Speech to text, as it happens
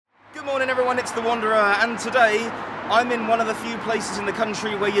morning everyone, it's The Wanderer, and today I'm in one of the few places in the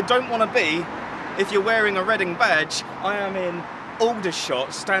country where you don't want to be if you're wearing a Reading badge. I am in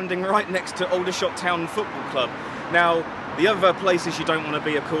Aldershot, standing right next to Aldershot Town Football Club. Now, the other places you don't want to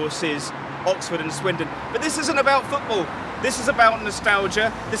be, of course, is Oxford and Swindon. But this isn't about football. This is about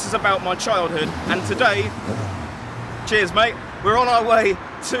nostalgia. This is about my childhood. And today, cheers mate, we're on our way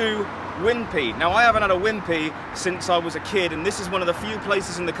to Wimpy. Now, I haven't had a Wimpy since I was a kid, and this is one of the few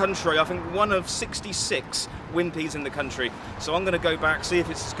places in the country, I think one of 66 Wimpys in the country. So I'm going to go back, see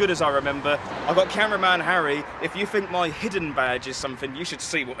if it's as good as I remember. I've got cameraman Harry. If you think my hidden badge is something, you should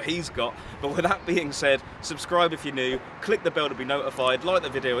see what he's got. But with that being said, subscribe if you're new, click the bell to be notified, like the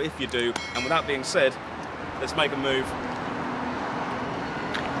video if you do, and with that being said, let's make a move.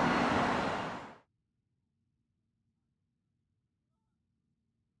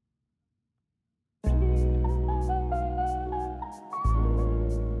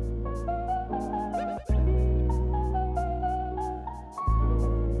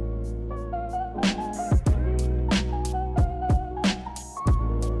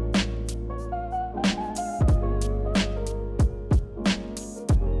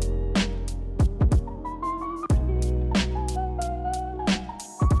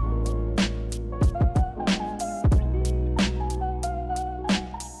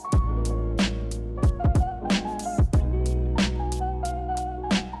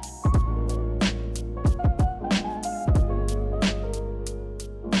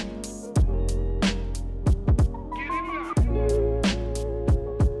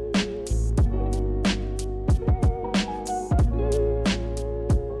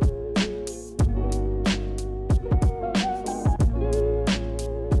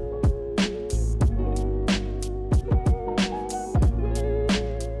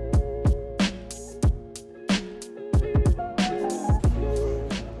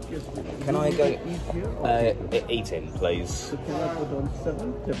 Can I go eating, please? So can I put on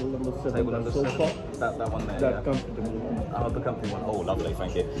 7? Table number 7. Table number 7. That one there. That yeah. comfortable. Oh, the company one. Oh, lovely,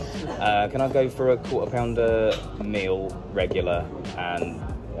 thank you. Can I go for a quarter pounder meal, regular, and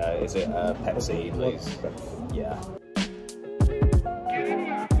is it Pepsi, please? Yeah.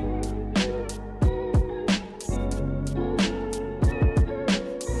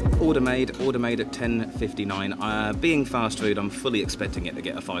 Order made at 10:59. Being fast food, I'm fully expecting it to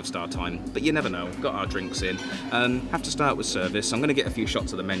get a 5-star time, but you never know. Got our drinks in. Have to start with service. I'm going to get a few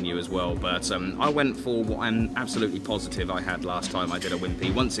shots of the menu as well, but I went for what I'm absolutely positive I had last time I did a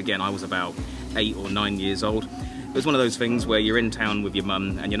Wimpy. Once again, I was about 8 or 9 years old. It was one of those things where you're in town with your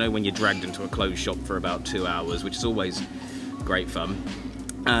mum, and you know when you're dragged into a clothes shop for about 2 hours, which is always great fun.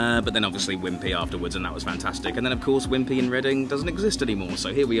 But then obviously Wimpy afterwards, and that was fantastic. And then of course Wimpy in Reading doesn't exist anymore,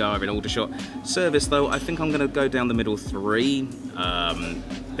 so here we are in Aldershot. Service though, I think I'm going to go down the middle 3.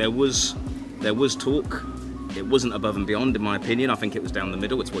 There was talk. It wasn't above and beyond in my opinion. I think it was down the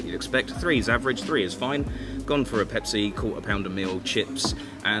middle. It's what you'd expect. 3 is average, 3 is fine. Gone for a Pepsi, quarter pounder meal, chips,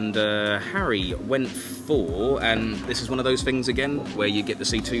 and Harry went for, and this is one of those things again where you get to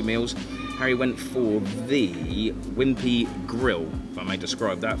see 2 meals. Harry went for the Wimpy Grill, if I may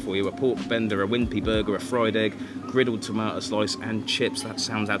describe that for you. A pork bender, a Wimpy Burger, a fried egg, griddled tomato slice, and chips. That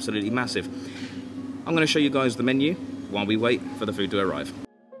sounds absolutely massive. I'm going to show you guys the menu while we wait for the food to arrive.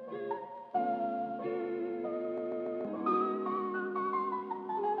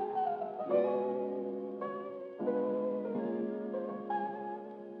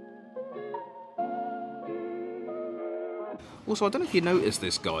 Also, I don't know if you noticed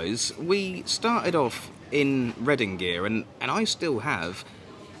this, guys. We started off in Reading gear, and I still have.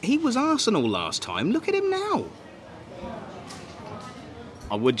 He was Arsenal last time. Look at him now.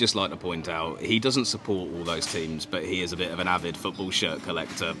 I would just like to point out, he doesn't support all those teams, but he is a bit of an avid football shirt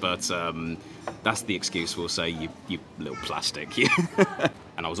collector. But that's the excuse we'll say, you little plastic.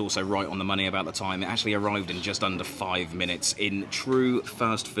 And I was also right on the money about the time. It actually arrived in just under 5 minutes in true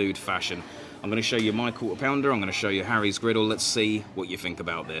fast food fashion. I'm going to show you my quarter pounder, I'm going to show you Harry's griddle. Let's see what you think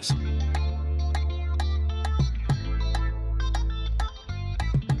about this.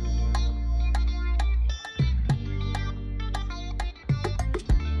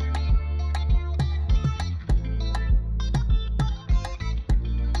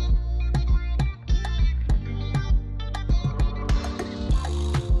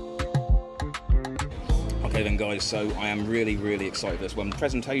 Okay then guys, so I am really excited for this one.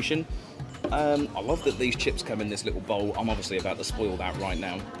 Presentation. I love that these chips come in this little bowl. I'm obviously about to spoil that right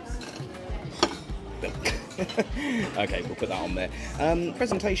now. Okay, we'll put that on there.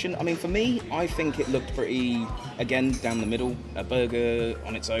 Presentation, I mean, for me, I think it looked pretty, again, down the middle. A burger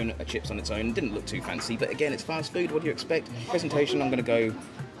on its own, a chips on its own. Didn't look too fancy, but again, it's fast food. What do you expect? Presentation, I'm going to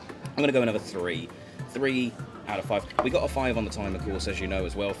going to go another 3. 3 out of 5. We got a 5 on the time, of course, as you know,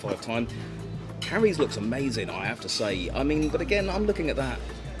 as well, 5 time. Harry's looks amazing, I have to say. I mean, but again, I'm looking at that.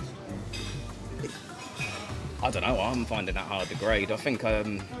 I don't know, I'm finding that hard to grade. I think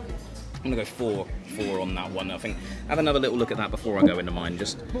I'm going to go 4 on that one. I think, have another little look at that before I go into mine.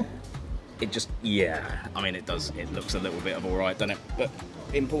 Yeah, I mean, it looks a little bit of alright, doesn't it? But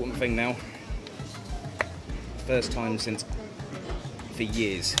important thing now, first time since, for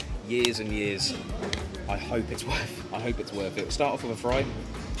years and years, I hope it's worth it. Start off with a fry,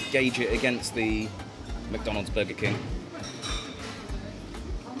 gauge it against the McDonald's Burger King.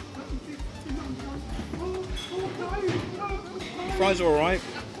 Fries are alright.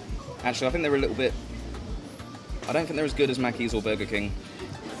 Actually, I think they're a little bit, I don't think they're as good as Mackey's or Burger King.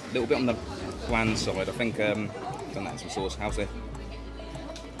 A little bit on the bland side. I think, done that in some sauce. How's it?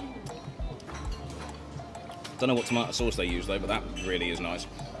 Don't know what tomato sauce they use though, but that really is nice.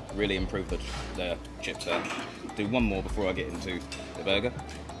 Really improved the chips there. Do one more before I get into the burger.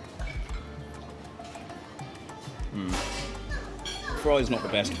 Fries not the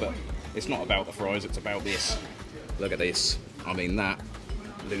best, but it's not about the fries, it's about this. Look at this. I mean, that,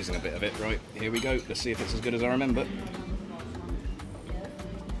 losing a bit of it. Right, here we go. Let's see if it's as good as I remember.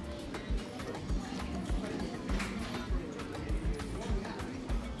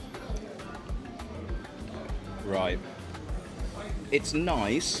 Right. It's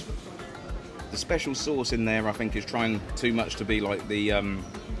nice. The special sauce in there, I think, is trying too much to be like the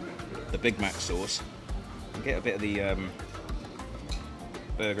Big Mac sauce. You get a bit of the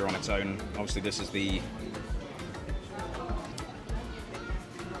burger on its own. Obviously, this is the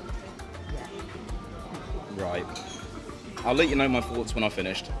right. I'll let you know my thoughts when I've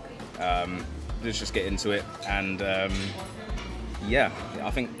finished. Let's just get into it, and yeah,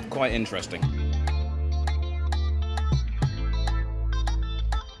 I think quite interesting.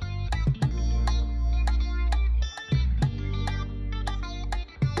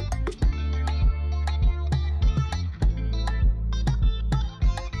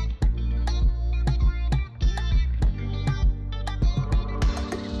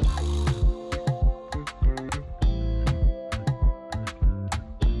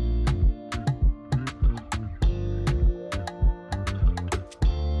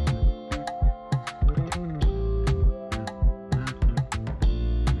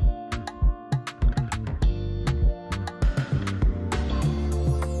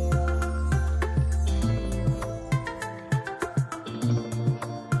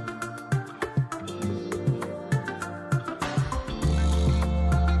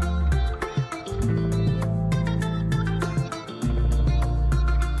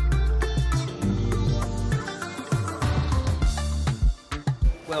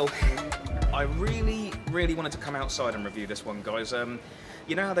 Well, I really wanted to come outside and review this one, guys.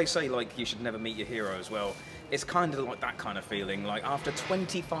 You know how they say, like, you should never meet your heroes? Well, it's kind of like that kind of feeling. Like, after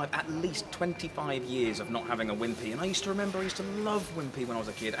at least 25 years of not having a Wimpy, and I used to love Wimpy when I was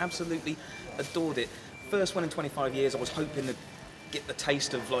a kid, absolutely adored it. First one in 25 years, I was hoping to get the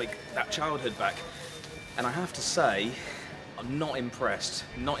taste of, like, that childhood back. And I have to say, I'm not impressed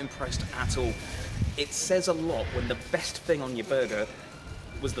at all. It says a lot when the best thing on your burger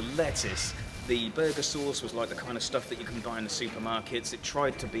was the lettuce. The burger sauce was like the kind of stuff that you can buy in the supermarkets. It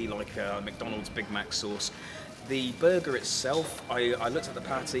tried to be like a McDonald's Big Mac sauce. The burger itself, I looked at the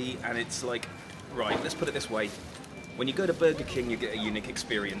patty and it's like, right, let's put it this way. When you go to Burger King, you get a unique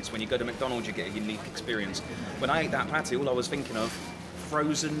experience. When you go to McDonald's, you get a unique experience. When I ate that patty, all I was thinking of,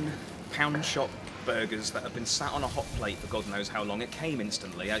 frozen pound shop burgers that have been sat on a hot plate for God knows how long. It came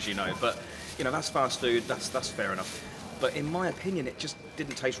instantly, as you know, but you know, that's fast food, that's fair enough. But in my opinion, it just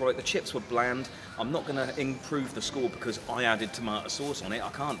didn't taste right. The chips were bland. I'm not going to improve the score because I added tomato sauce on it. I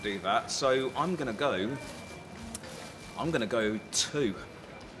can't do that. So I'm going to go 2.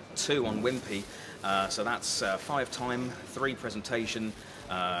 2 on Wimpy. So that's 5 time, 3 presentation,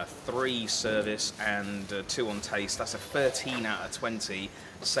 3 service, and 2 on taste. That's a 13 out of 20,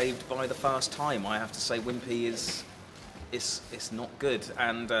 saved by the fast time. I have to say Wimpy is not good,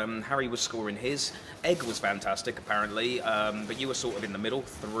 and Harry was scoring his. Egg was fantastic apparently, but you were sort of in the middle,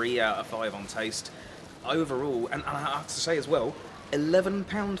 3 out of 5 on taste. Overall, and I have to say as well,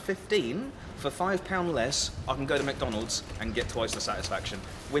 £11.15 for £5 less. I can go to McDonald's and get twice the satisfaction.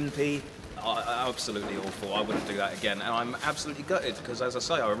 Wimpy, absolutely awful. I wouldn't do that again, and I'm absolutely gutted because, as I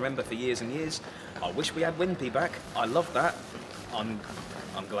say, I remember for years and years. I wish we had Wimpy back. I love that. I'm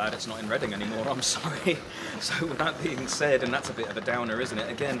glad it's not in Reading anymore, I'm sorry. So with that being said, and that's a bit of a downer, isn't it?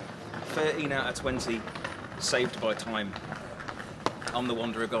 Again, 13 out of 20, saved by time. I'm the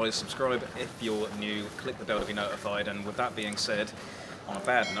Wanderer, guys. Subscribe if you're new, click the bell to be notified, and with that being said, on a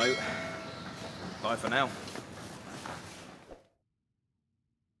bad note, bye for now.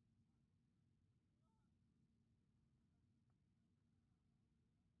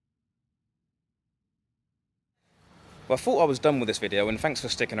 Well, I thought I was done with this video, and thanks for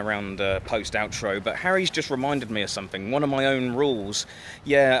sticking around post-outro, but Harry's just reminded me of something, one of my own rules.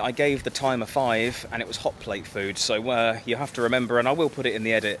 Yeah, I gave the time a 5, and it was hot plate food, so you have to remember, and I will put it in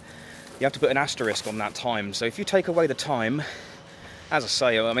the edit, you have to put an asterisk on that time. So if you take away the time, as I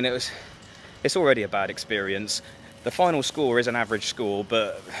say, I mean, it's already a bad experience. The final score is an average score,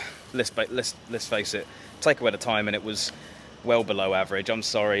 but let's face it, take away the time, and it was well below average. I'm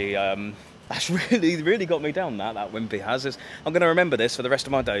sorry. That's really got me down, that Wimpy has. I'm going to remember this for the rest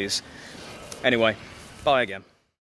of my days. Anyway, bye again.